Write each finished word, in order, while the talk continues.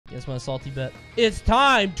Guess what, salty bet? It's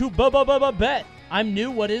time to bet. I'm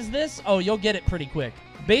new. What is this? Oh, you'll get it pretty quick.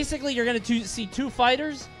 Basically, you're going to see two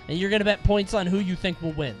fighters, and you're going to bet points on who you think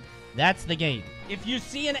will win. That's the game. If you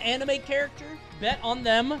see an anime character, bet on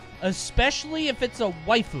them, especially if it's a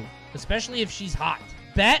waifu. Especially if she's hot.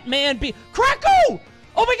 Batman be... Krako!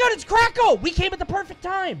 Oh my god, it's Krako! We came at the perfect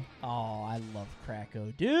time. Oh, I love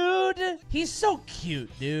Krako, dude. He's so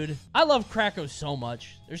cute, dude. I love Krako so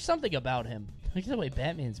much. There's something about him. Look at the way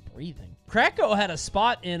Batman's breathing. Krako had a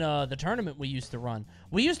spot in the tournament we used to run.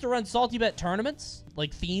 We used to run Saltybet tournaments,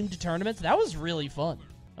 like themed tournaments. That was really fun.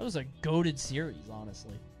 That was a goated series,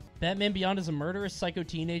 honestly. Batman Beyond is a murderous psycho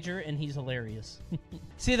teenager, and he's hilarious.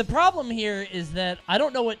 See, the problem here is that I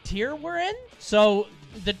don't know what tier we're in, so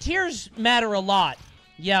the tiers matter a lot.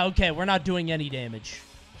 Yeah, okay, we're not doing any damage.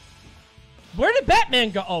 Where did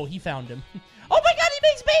Batman go? Oh, he found him. Oh my god, he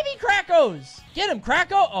makes baby Krakos! Get him,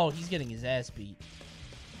 Krako! Oh, he's getting his ass beat.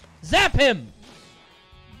 Zap him!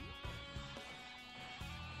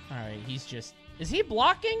 Alright, he's just... Is he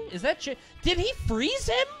blocking? Is that... Did he freeze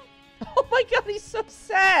him? Oh my god, he's so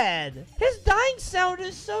sad. His dying sound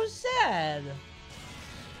is so sad.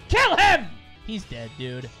 Kill him! He's dead,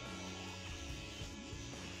 dude.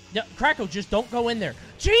 No, Krako, just don't go in there.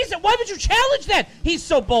 Jesus, why would you challenge that? He's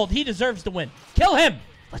so bold. He deserves to win. Kill him.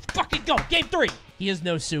 Let's fucking go. Game 3. He has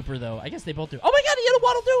no super, though. I guess they both do. Oh my god, he had a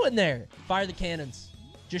Waddle Doo in there. Fire the cannons.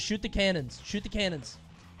 Just shoot the cannons. Shoot the cannons.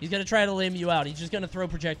 He's going to try to lame you out. He's just going to throw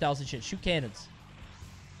projectiles and shit. Shoot cannons.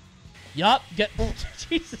 Yup. Get...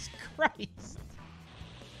 Jesus Christ.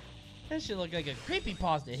 That shit look like a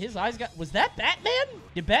creepypasta. His eyes got... Was that Batman?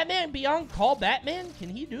 Did Batman Beyond call Batman? Can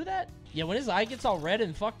he do that? Yeah, when his eye gets all red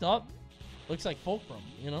and fucked up, looks like Fulcrum,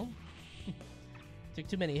 you know? Took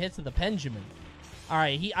too many hits of the Benjamin.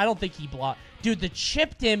 Alright, I don't think he blocked. Dude, the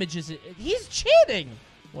chip damage is... He's cheating!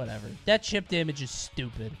 Whatever. That chip damage is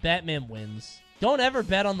stupid. Batman wins. Don't ever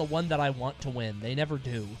bet on the one that I want to win. They never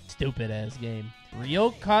do. Stupid-ass game. Ryo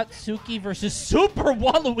Katsuki versus Super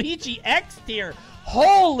Waluigi X tier.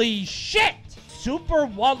 Holy shit! Super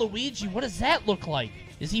Waluigi, what does that look like?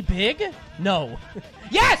 Is he big? No.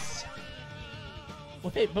 Yes!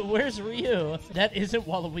 Wait, but where's Ryu? That isn't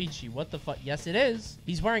Waluigi. What the fuck? Yes, it is.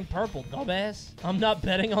 He's wearing purple, dumbass. I'm not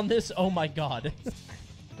betting on this. Oh my god.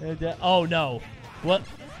 Oh no. What?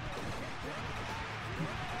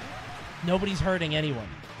 Nobody's hurting anyone.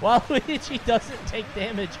 Waluigi doesn't take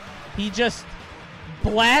damage. He just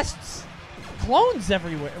blasts clones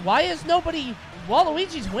everywhere. Why is nobody...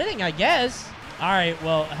 Waluigi's winning, I guess. Alright,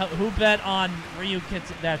 well, who bet on Ryu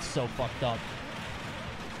Kits? That's so fucked up.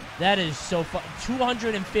 That is so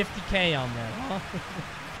 250k on there, huh?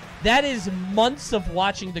 That is months of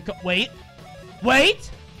watching the... Wait.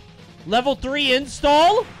 Wait! Level 3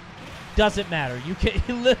 install? Doesn't matter. You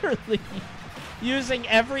can literally... Using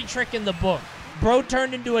every trick in the book. Bro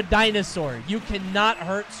turned into a dinosaur. You cannot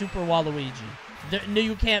hurt Super Waluigi. No,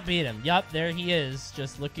 you can't beat him. Yup, there he is.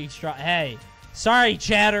 Just looking strong. Hey. Sorry,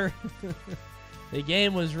 chatter. The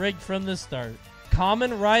game was rigged from the start.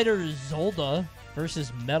 Kamen Rider Zolda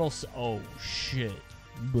versus Metal... Oh, shit.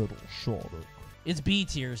 Metal Sonic. It's B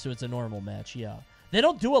tier, so it's a normal match, yeah. They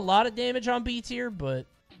don't do a lot of damage on B tier, but...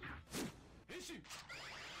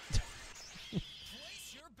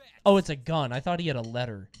 Oh, it's a gun. I thought he had a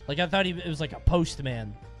letter. Like, I thought it was like a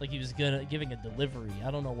postman. Like he was giving a delivery.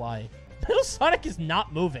 I don't know why. Metal Sonic is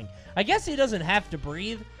not moving. I guess he doesn't have to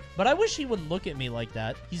breathe, but I wish he wouldn't look at me like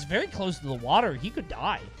that. He's very close to the water. He could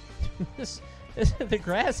die. The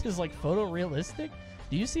grass is like photorealistic.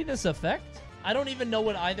 Do you see this effect? I don't even know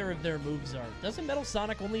what either of their moves are. Doesn't Metal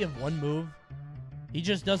Sonic only have one move? He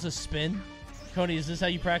just does a spin. Coney, is this how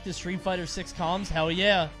you practice Street Fighter 6 comms? Hell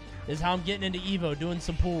yeah. This is how I'm getting into Evo, doing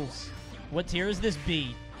some pools. What tier is this?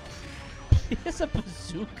 B. He has a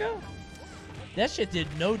bazooka? That shit did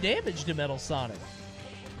no damage to Metal Sonic.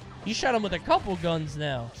 He shot him with a couple guns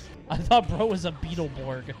now. I thought bro was a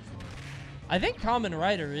Beetleborg. I think Kamen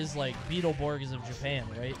Rider is like Beetleborgs of Japan,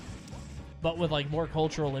 right? But with like more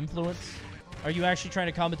cultural influence. Are you actually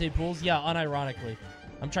trying to commentate pools? Yeah, unironically.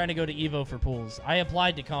 I'm trying to go to Evo for pools. I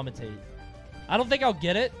applied to commentate. I don't think I'll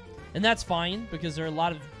get it. And that's fine, because there are a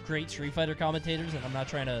lot of great Street Fighter commentators, and I'm not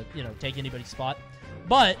trying to, you know, take anybody's spot.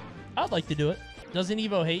 But I'd like to do it. Doesn't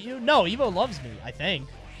Evo hate you? No, Evo loves me, I think.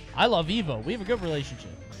 I love Evo. We have a good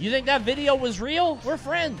relationship. You think that video was real? We're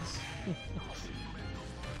friends.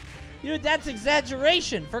 Dude, that's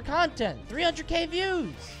exaggeration for content. 300k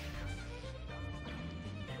views.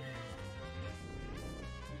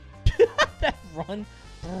 That run.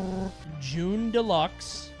 June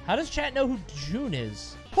Deluxe. How does chat know who June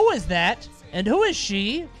is? Who is that? And who is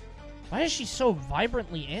she? Why is she so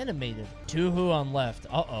vibrantly animated? Tuhu on left.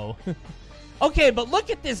 Uh-oh. Okay, but look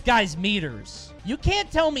at this guy's meters. You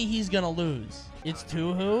can't tell me he's gonna lose. It's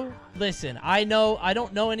Tuhu? Listen, I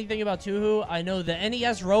don't know anything about Tuhu. I know the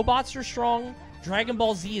NES robots are strong. Dragon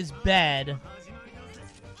Ball Z is bad.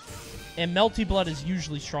 And Melty Blood is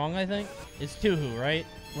usually strong, I think. It's Tuhu, right?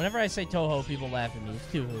 Whenever I say Toho, people laugh at me.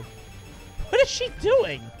 It's Tuhu. What is she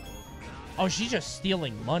doing? Oh, she's just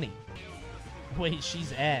stealing money. Wait,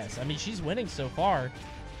 she's ass. I mean, she's winning so far.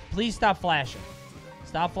 Please stop flashing.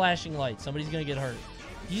 Stop flashing lights. Somebody's gonna get hurt.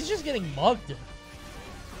 He's just getting mugged.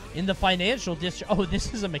 In the financial district. Oh,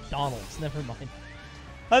 this is a McDonald's. Never mind.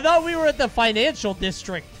 I thought we were at the financial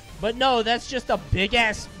district. But no, that's just a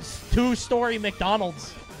big-ass 2-story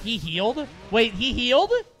McDonald's. He healed? Wait, he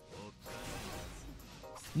healed?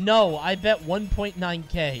 No, I bet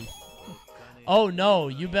 1.9K. Oh, no,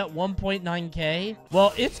 you bet 1.9K?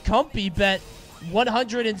 Well, it's Comfy bet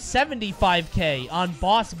 175K on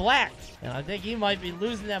Boss Black. And I think he might be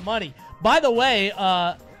losing that money. By the way,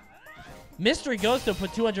 Mystery Ghosto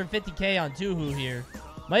put 250K on Tuhu here.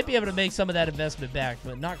 Might be able to make some of that investment back,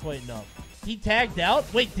 but not quite enough. He tagged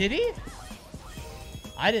out? Wait, did he?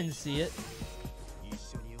 I didn't see it.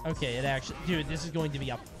 Okay, it actually... Dude, this is going to be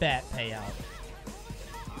a fat payout.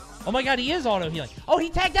 Oh my god, he is auto-healing. Oh, he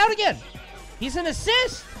tagged out again! He's an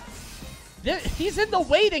assist! He's in the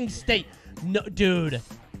waiting state. No, dude.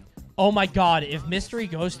 Oh my god, if Mystery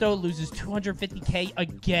Ghosto loses 250K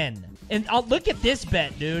again. And look at this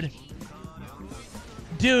bet, dude.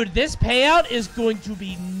 Dude, this payout is going to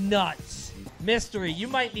be nuts. Mystery, you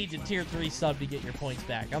might need to tier 3 sub to get your points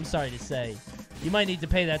back. I'm sorry to say. You might need to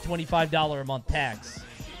pay that $25 a month tax.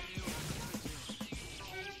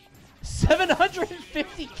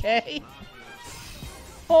 750K?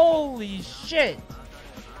 Holy shit.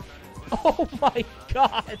 Oh my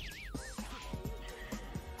god.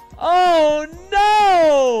 Oh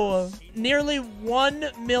no! Nearly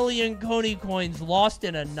 1 million Coney coins lost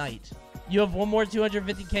in a night. You have one more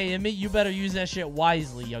 250K in me? You better use that shit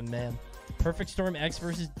wisely, young man. Perfect Storm X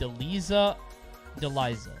versus Deliza.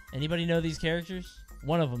 Anybody know these characters?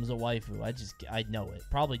 One of them's a waifu. I know it.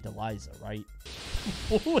 Probably Deliza, right?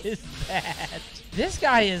 Who is that? This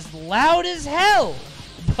guy is loud as hell.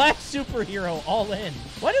 Black superhero all in.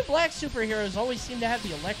 Why do black superheroes always seem to have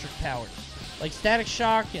the electric powers? Like Static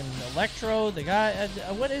Shock and Electro, the guy...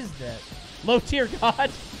 what is that? Low tier god?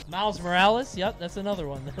 Miles Morales? Yep, that's another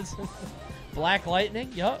one. That's Black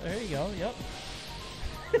Lightning? Yep, there you go. Yep.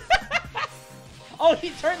 Oh,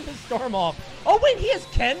 he turned the storm off. Oh, wait, he has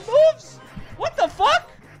Ken moves? What the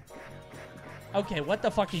fuck? Okay, what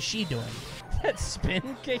the fuck is she doing? That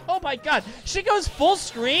spin kick? Oh my god. She goes full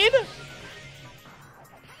screen?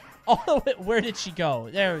 Oh, where did she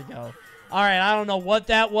go? There we go. Alright, I don't know what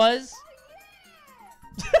that was.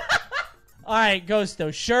 Alright,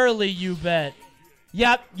 Ghosto. Surely you bet.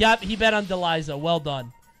 Yep, he bet on Deliza. Well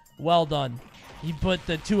done. Well done. He put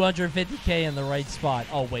the 250K in the right spot.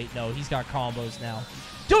 Oh, wait, no. He's got combos now.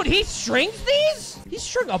 Dude, he strings these? He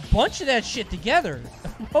strung a bunch of that shit together.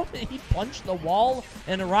 He punched the wall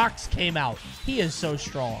and the rocks came out. He is so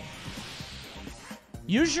strong.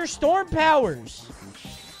 Use your storm powers.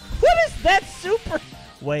 What is that super?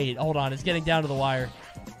 Wait, hold on. It's getting down to the wire.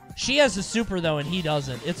 She has a super, though, and he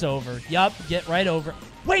doesn't. It's over. Yup, get right over.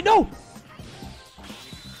 Wait, no!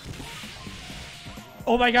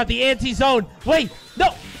 Oh, my God, the anti-zone. Wait,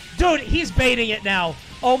 no. Dude, he's baiting it now.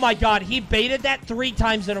 Oh, my God, he baited that 3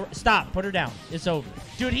 times in a row. Stop, put her down. It's over.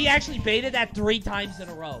 Dude, he actually baited that 3 times in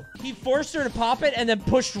a row. He forced her to pop it and then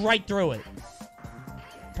pushed right through it.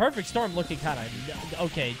 Perfect Storm looking kind of...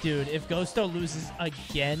 Okay, dude, if Ghosto loses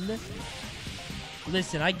again...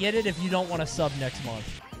 Listen, I get it if you don't want to sub next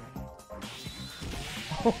month.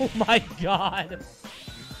 Oh, my God.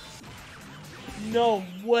 No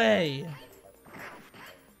way.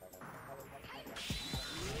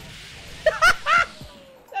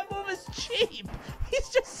 That move is cheap. He's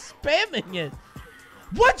just spamming it.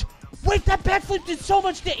 What? Wait, that backflip did so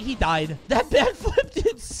much damage. He died. That backflip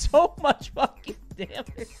did so much fucking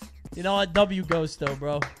damage. You know what? W Ghosto,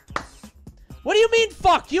 bro. What do you mean,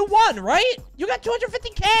 fuck? You won, right? You got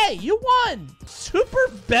 250K. You won. Super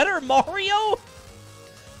better Mario?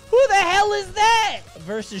 Who the hell is that?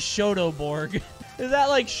 Versus Shotoborg. Is that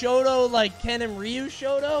like Shoto, like Ken and Ryu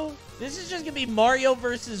Shoto? This is just gonna be Mario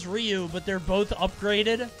versus Ryu, but they're both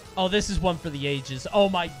upgraded. Oh, this is one for the ages. Oh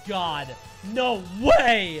my God. No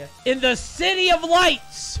way. In the City of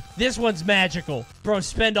Lights. This one's magical. Bro,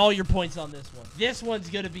 spend all your points on this one. This one's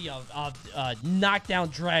gonna be a knockdown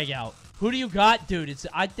drag out. Who do you got? Dude,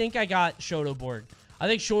 I think I got Shotoborg. I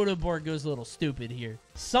think Shotoborg goes a little stupid here.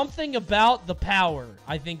 Something about the power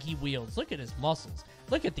I think he wields. Look at his muscles.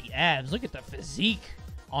 Look at the abs. Look at the physique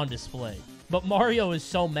on display. But Mario is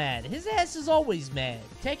so mad. His ass is always mad.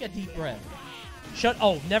 Take a deep breath.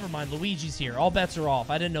 Oh, never mind. Luigi's here. All bets are off.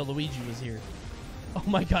 I didn't know Luigi was here. Oh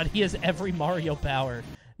my god, he has every Mario power.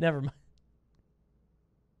 Never mind.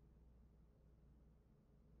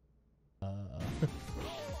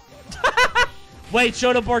 Wait,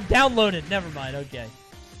 Shotoborg downloaded. Never mind. Okay.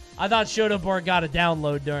 I thought Shotoborg got a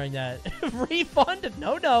download during that. Refund?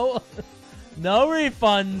 No. No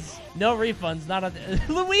refunds. No refunds. Not on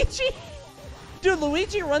Luigi? Dude,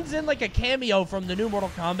 Luigi runs in like a cameo from the new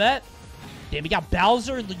Mortal Kombat. Damn, he got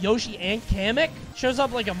Bowser, Yoshi, and Kamek. Shows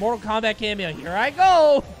up like a Mortal Kombat cameo. Here I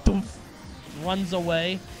go. Doof. Runs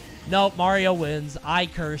away. Nope, Mario wins. I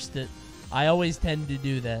cursed it. I always tend to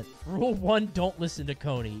do that. Rule 1, don't listen to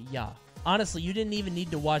Coney. Yeah. Honestly, you didn't even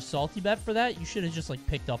need to watch Saltybet for that. You should have just, like,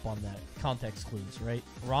 picked up on that. Context clues, right?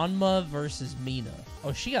 Ranma versus Mina.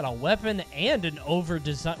 Oh, she got a weapon and an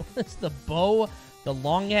over-design. What's the bow? The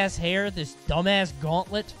long-ass hair? This dumbass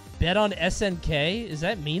gauntlet? Bet on SNK? Is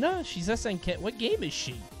that Mina? She's SNK. What game is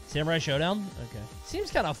she? Samurai Showdown? Okay.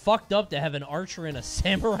 Seems kind of fucked up to have an archer in a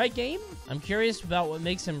samurai game. I'm curious about what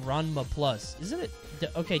makes him Ranma Plus. Isn't it...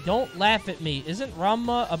 Okay, don't laugh at me. Isn't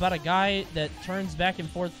Ranma about a guy that turns back and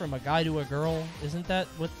forth from a guy to a girl? Isn't that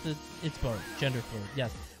what the... It's both. Gender fluid.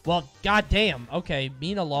 Yes. Well, goddamn. Okay,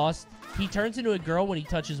 Mina lost. He turns into a girl when he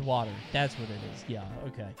touches water. That's what it is. Yeah,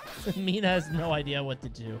 okay. Mina has no idea what to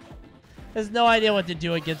do. Has no idea what to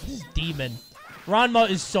do against this demon. Ranma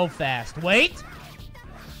is so fast. Wait!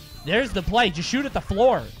 There's the play. Just shoot at the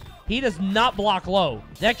floor. He does not block low.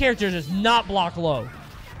 That character does not block low.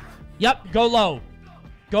 Yep, go low.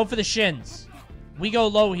 Go for the shins. We go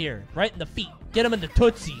low here. Right in the feet. Get him in the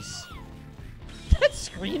tootsies. That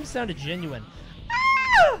scream sounded genuine.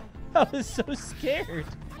 Ah! I was so scared.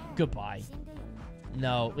 Goodbye.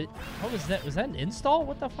 No. What was that? Was that an install?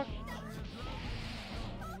 What the fuck?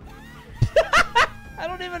 I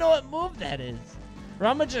don't even know what move that is.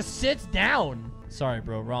 Ranma just sits down. Sorry,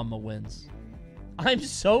 bro. Ranma wins. I'm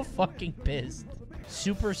so fucking pissed.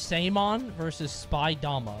 Super Saimon versus Spy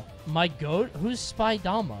Dama. My goat? Who's Spy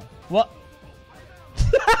Dama? What?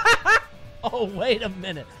 Oh, wait a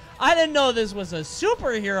minute. I didn't know this was a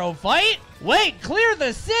superhero fight. Wait, clear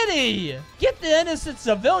the city. Get the innocent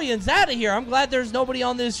civilians out of here. I'm glad there's nobody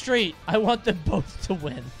on this street. I want them both to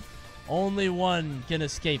win. Only one can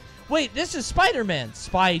escape. Wait, this is Spider-Man.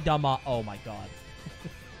 Spy Dama. Oh, my God.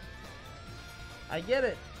 I get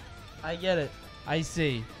it. I get it. I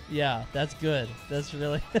see. Yeah, that's good. That's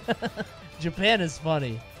really... Japan is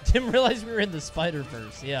funny. Didn't realize we were in the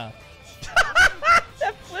Spider-Verse. Yeah.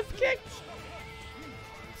 That flip kick.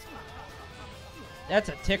 That's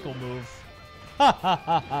a tickle move. Ha ha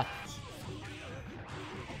ha ha.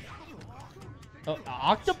 Oh,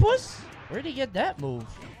 octopus? Where'd he get that move?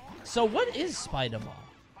 So what is Spider-Man?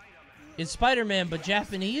 It's Spider-Man, but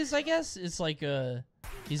Japanese, I guess? It's like a...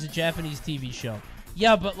 He's a Japanese TV show.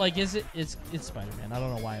 Yeah, but like, is it? It's Spider-Man. I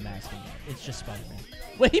don't know why I'm asking that. It's just Spider-Man.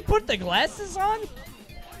 Wait, he put the glasses on?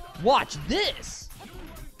 Watch this.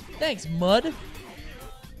 Thanks, Mud.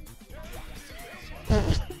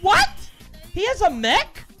 What? He has a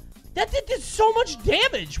mech? That did so much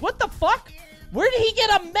damage. What the fuck? Where did he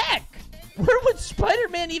get a mech? Where would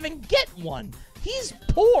Spider-Man even get one? He's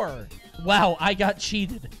poor. Wow, I got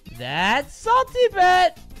cheated. That's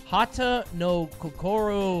Saltybet. Hata no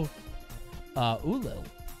Kokoro Ulo.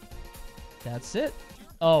 That's it.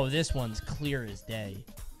 Oh, this one's clear as day.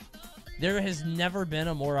 There has never been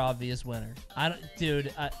a more obvious winner.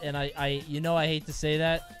 Dude, I you know I hate to say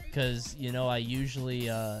that because, you know, I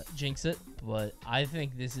usually jinx it, but I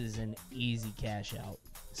think this is an easy cash out.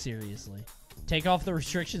 Seriously. Take off the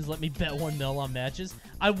restrictions, let me bet 1 mil on matches.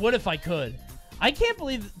 I would if I could. I can't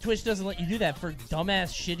believe Twitch doesn't let you do that for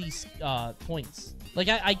dumbass shitty points. Like,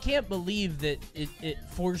 I can't believe that it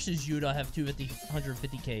forces you to have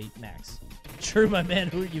 150k max. True, my man,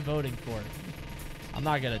 who are you voting for? I'm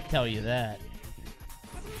not gonna tell you that.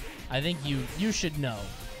 I think you should know.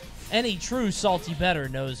 Any true salty better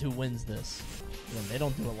knows who wins this. Yeah, they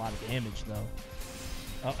don't do a lot of damage, though.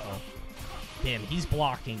 Uh-oh. Damn, he's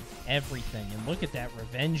blocking everything. And look at that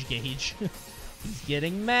revenge gauge. He's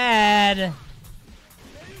getting mad.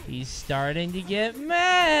 He's starting to get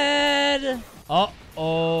mad.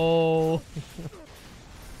 Uh-oh.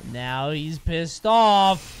 Now he's pissed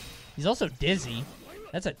off. He's also dizzy.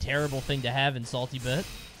 That's a terrible thing to have in Saltybet.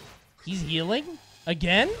 He's healing?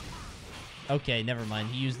 Again? Okay, never mind.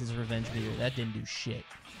 He used his revenge meter. That didn't do shit.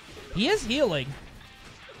 He is healing.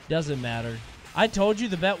 Doesn't matter. I told you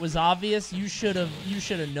the bet was obvious. You should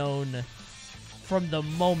have known from the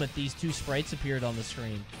moment these two sprites appeared on the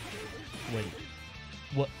screen. Wait.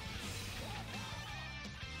 What?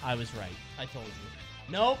 I was right. I told you.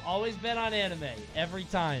 Nope, always bet on anime. Every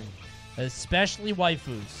time. Especially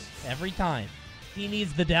waifus. Every time. He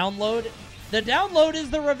needs the download. The download is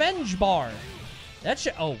the revenge bar. That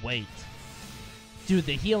shit. Oh, wait. Dude,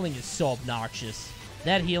 the healing is so obnoxious.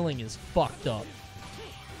 That healing is fucked up.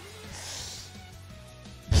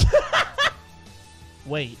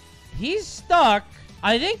 Wait. He's stuck.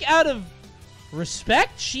 I think out of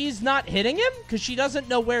respect, she's not hitting him because she doesn't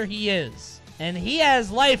know where he is. And he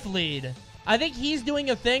has life lead. I think he's doing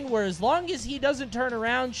a thing where as long as he doesn't turn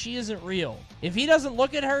around, she isn't real. If he doesn't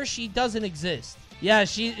look at her, she doesn't exist. Yeah,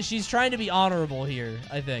 she's trying to be honorable here,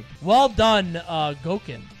 I think. Well done,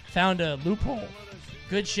 Goken. Found a loophole.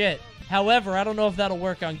 Good shit. However, I don't know if that'll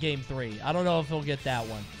work on Game 3. I don't know if he'll get that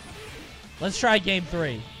one. Let's try Game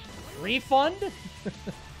 3. Refund?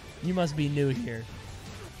 You must be new here.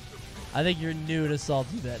 I think you're new to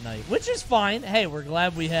Saltybet Night, which is fine. Hey, we're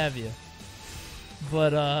glad we have you.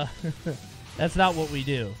 But, that's not what we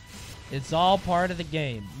do. It's all part of the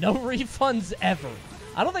game. No refunds ever.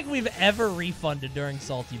 I don't think we've ever refunded during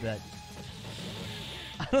Saltybet.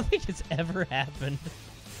 I don't think it's ever happened.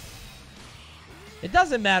 It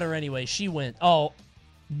doesn't matter anyway. She went. Oh,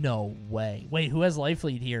 no way. Wait, who has life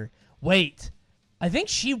lead here? Wait. I think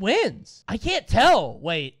she wins. I can't tell.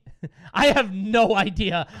 Wait. I have no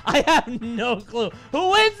idea. I have no clue.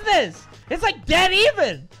 Who wins this? It's like dead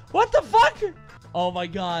even. What the fuck? Oh my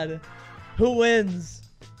god. Who wins?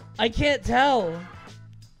 I can't tell.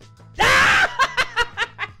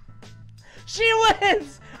 She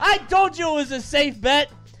wins! I told you it was a safe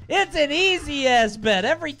bet. It's an easy-ass bet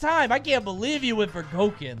every time. I can't believe you went for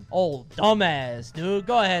Goken. Oh, dumbass, dude.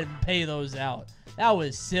 Go ahead and pay those out. That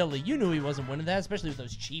was silly. You knew he wasn't winning that, especially with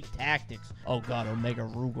those cheap tactics. Oh, God, Omega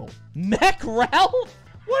Rugal. Mech Ralph?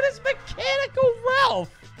 What is Mechanical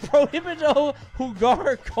Ralph? Prohibito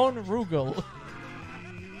Hugar Con Rugal.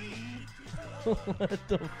 What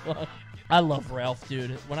the fuck? I love Ralph,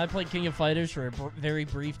 dude. When I played King of Fighters for a very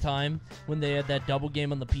brief time, when they had that double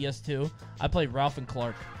game on the PS2, I played Ralph and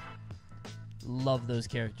Clark. Love those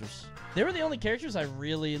characters. They were the only characters I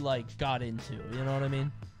really, like, got into. You know what I mean?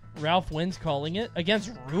 Ralph wins calling it.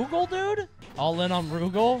 Against Rugal, dude? All in on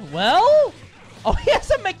Rugal? Well? Oh, he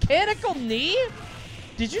has a mechanical knee?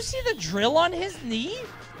 Did you see the drill on his knee?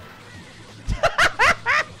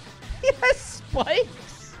 He has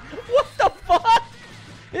spikes? What the fuck?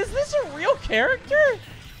 Is this a real character?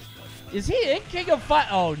 Is he in King of Fight?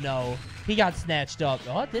 Oh, no. He got snatched up.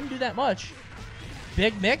 Oh, it didn't do that much.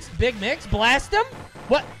 Big mix, blast him.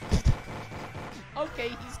 What? Okay,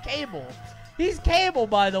 he's Cable. He's Cable,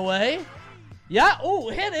 by the way. Yeah, oh,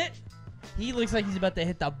 hit it. He looks like he's about to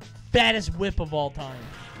hit the baddest whip of all time.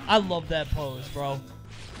 I love that pose, bro.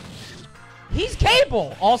 He's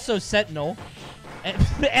Cable. Also Sentinel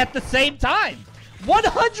at the same time.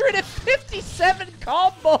 157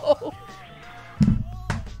 combo.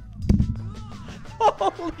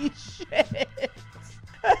 Holy shit.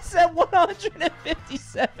 That's a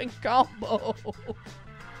 157 combo.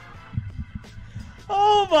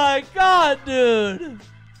 Oh my god, dude.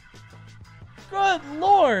 Good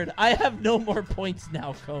lord. I have no more points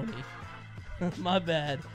now, Coney. My bad.